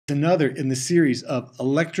Another in the series of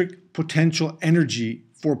electric potential energy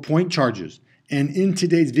for point charges. And in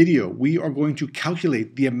today's video, we are going to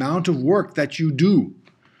calculate the amount of work that you do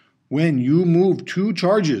when you move two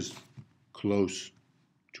charges close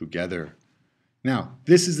together. Now,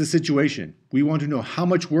 this is the situation. We want to know how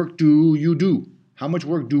much work do you do? How much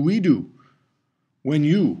work do we do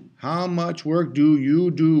how much work do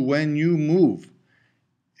you do when you move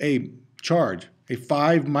a charge, a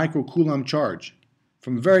 5 microcoulomb charge,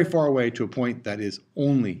 from very far away to a point that is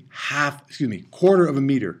only quarter of a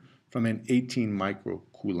meter from an 18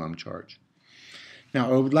 microcoulomb charge.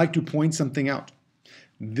 Now, I would like to point something out.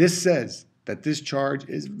 This says that this charge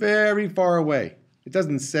is very far away. It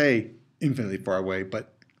doesn't say infinitely far away,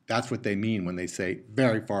 but that's what they mean when they say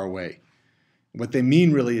very far away. What they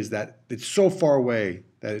mean really is that it's so far away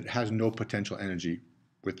that it has no potential energy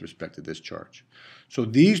with respect to this charge. So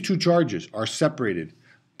these two charges are separated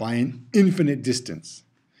by an infinite distance.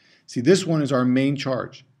 See, this one is our main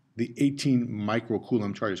charge. The 18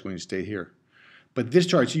 microcoulomb charge is going to stay here. But this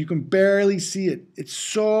charge, so you can barely see it. It's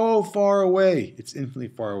so far away. It's infinitely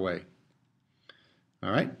far away. All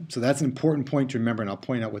right? So that's an important point to remember, and I'll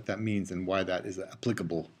point out what that means and why that is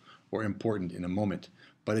applicable or important in a moment.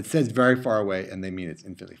 But it says very far away, and they mean it's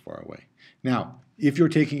infinitely far away. Now, if you're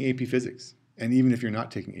taking AP Physics, and even if you're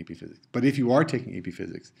not taking AP Physics, but if you are taking AP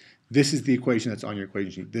Physics, this is the equation that's on your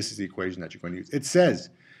equation sheet. This is the equation that you're going to use. It says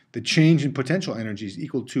the change in potential energy is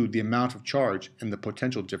equal to the amount of charge and the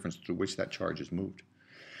potential difference through which that charge is moved.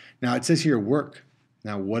 Now, it says here work.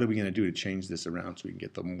 Now, what are we going to do to change this around so we can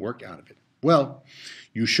get the work out of it? Well,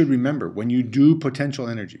 you should remember when you do potential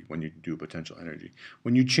energy, when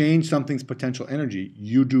you change something's potential energy,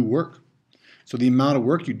 you do work. So the amount of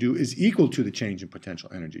work you do is equal to the change in potential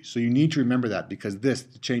energy. So you need to remember that because the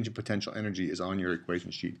change in potential energy is on your equation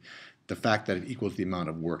sheet. The fact that it equals the amount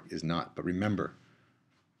of work is not. But remember,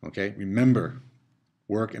 okay, remember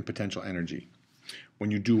work and potential energy. When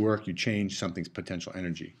you do work, you change something's potential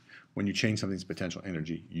energy. When you change something's potential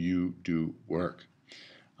energy, you do work.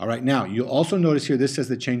 All right, now you'll also notice here this says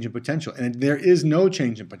the change in potential, and there is no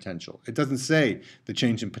change in potential. It doesn't say the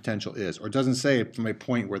change in potential is, or it doesn't say from a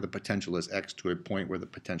point where the potential is x to a point where the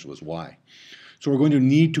potential is y. So we're going to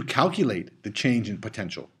need to calculate the change in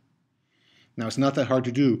potential. Now, it's not that hard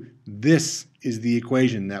to do. This is the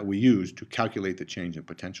equation that we use to calculate the change in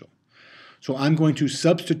potential. So I'm going to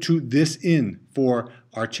substitute this in for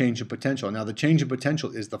our change in potential. Now, the change in potential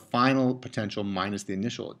is the final potential minus the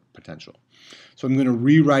initial potential. So I'm going to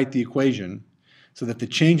rewrite the equation so that the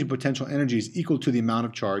change in potential energy is equal to the amount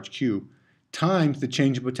of charge, Q, times the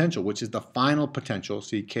change in potential, which is the final potential,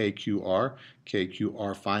 see KQR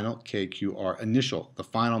final, KQR initial, the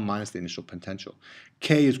final minus the initial potential.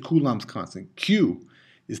 K is Coulomb's constant. Q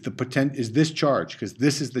is this charge, because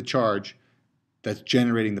this is the charge that's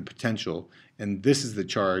generating the potential, and this is the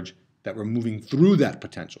charge that we're moving through that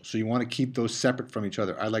potential. So you want to keep those separate from each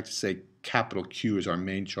other. I like to say capital Q is our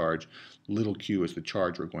main charge, little q is the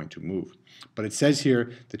charge we're going to move. But it says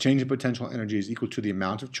here the change in potential energy is equal to the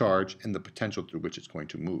amount of charge and the potential through which it's going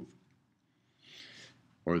to move,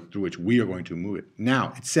 or through which we are going to move it.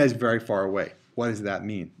 Now, it says very far away. What does that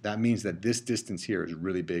mean? That means that this distance here is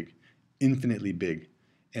really big, infinitely big.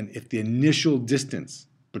 And if the initial distance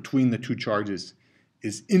between the two charges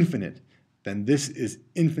is infinite, then this is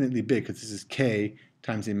infinitely big because this is k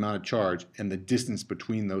times the amount of charge and the distance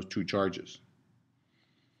between those two charges.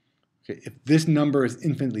 Okay, if this number is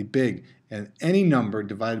infinitely big, and any number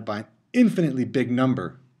divided by an infinitely big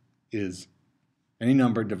number is, any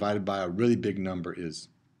number divided by a really big number is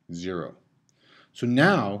 0. So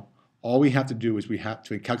now, all we have to do is we have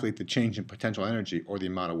to calculate the change in potential energy, or the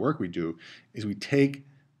amount of work we do, is we take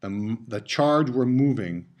the charge we're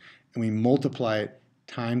moving and we multiply it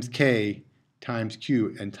times k times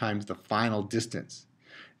q and times the final distance.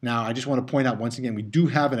 Now, I just want to point out once again, we do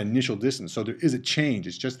have an initial distance, so there is a change.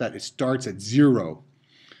 It's just that it starts at 0.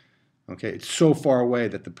 Okay, it's so far away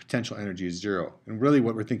that the potential energy is 0. And really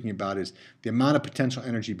what we're thinking about is the amount of potential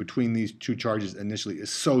energy between these two charges initially is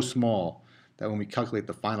so small that when we calculate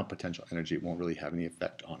the final potential energy, it won't really have any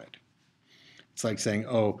effect on it. It's like saying,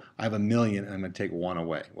 oh, I have 1,000,000 and I'm going to take 1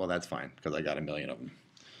 away. Well, that's fine because I got 1,000,000 of them.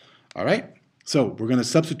 All right, so we're going to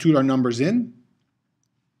substitute our numbers in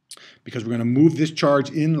because we're going to move this charge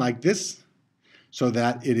in like this so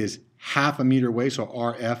that it is half a meter away. So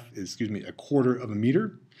RF is, a quarter of a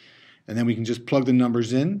meter. And then we can just plug the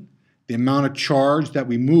numbers in. The amount of charge that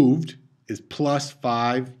we moved is plus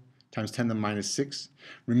 5 times 10 to the minus 6.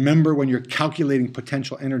 Remember, when you're calculating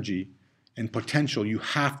potential energy and potential, you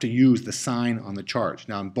have to use the sign on the charge.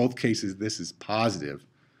 Now, in both cases, this is positive.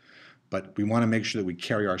 But we want to make sure that we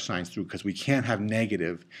carry our signs through because we can't have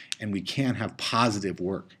negative and we can't have positive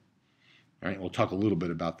work. All right, we'll talk a little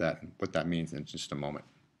bit about that and what that means in just a moment.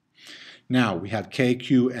 Now we have K,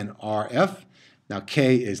 Q, and RF. Now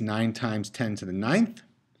K is 9 times 10 to the 9th.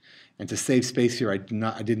 And to save space here, I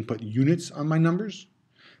didn't put units on my numbers,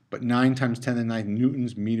 but 9 times 10 to the 9th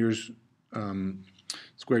newtons, meters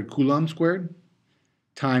squared, coulomb squared,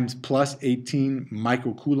 times plus 18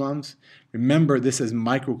 microcoulombs. Remember, this is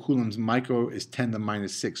microcoulombs. Micro is 10 to the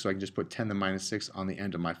minus 6, so I can just put 10 to the minus 6 on the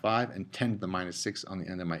end of my 5 and 10 to the minus 6 on the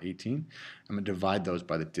end of my 18. I'm going to divide those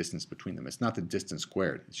by the distance between them. It's not the distance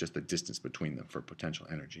squared. It's just the distance between them for potential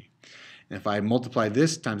energy. And if I multiply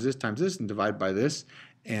this times this times this and divide by this,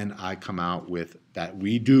 and I come out with that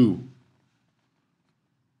we do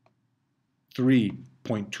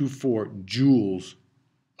 3.24 joules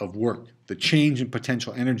of work. The change in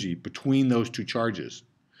potential energy between those two charges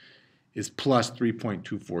is plus 3.24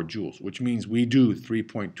 joules, which means we do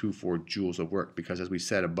 3.24 joules of work because, as we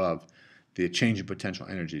said above, the change in potential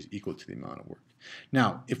energy is equal to the amount of work.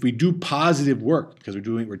 Now, if we do positive work, because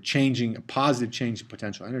we're changing a positive change in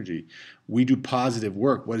potential energy, we do positive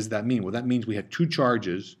work. What does that mean? Well, that means we have two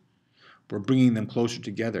charges. We're bringing them closer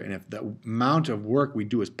together. And if the amount of work we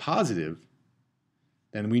do is positive,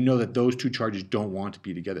 then we know that those two charges don't want to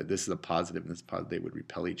be together. This is a positive and this is positive. They would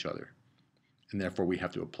repel each other. And therefore, we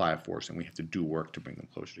have to apply a force and we have to do work to bring them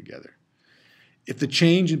closer together. If the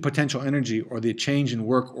change in potential energy or the change in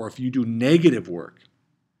work, or if you do negative work,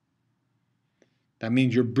 that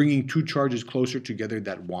means you're bringing two charges closer together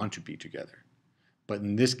that want to be together. But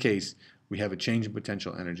in this case, we have a change in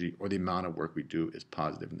potential energy or the amount of work we do is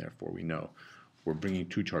positive, and therefore we know we're bringing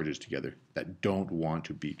two charges together that don't want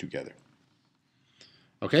to be together.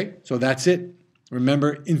 Okay, so that's it.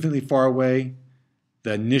 Remember, infinitely far away,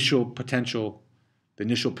 the initial potential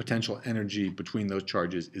energy between those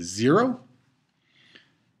charges is 0.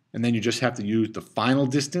 And then you just have to use the final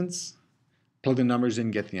distance, plug the numbers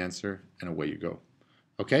in, get the answer, and away you go.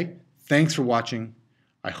 Okay, thanks for watching.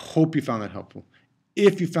 I hope you found that helpful.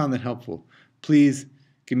 If you found that helpful, please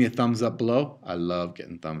give me a thumbs up below. I love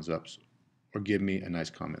getting thumbs ups. Or give me a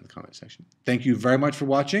nice comment in the comment section. Thank you very much for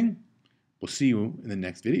watching. We'll see you in the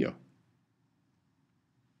next video.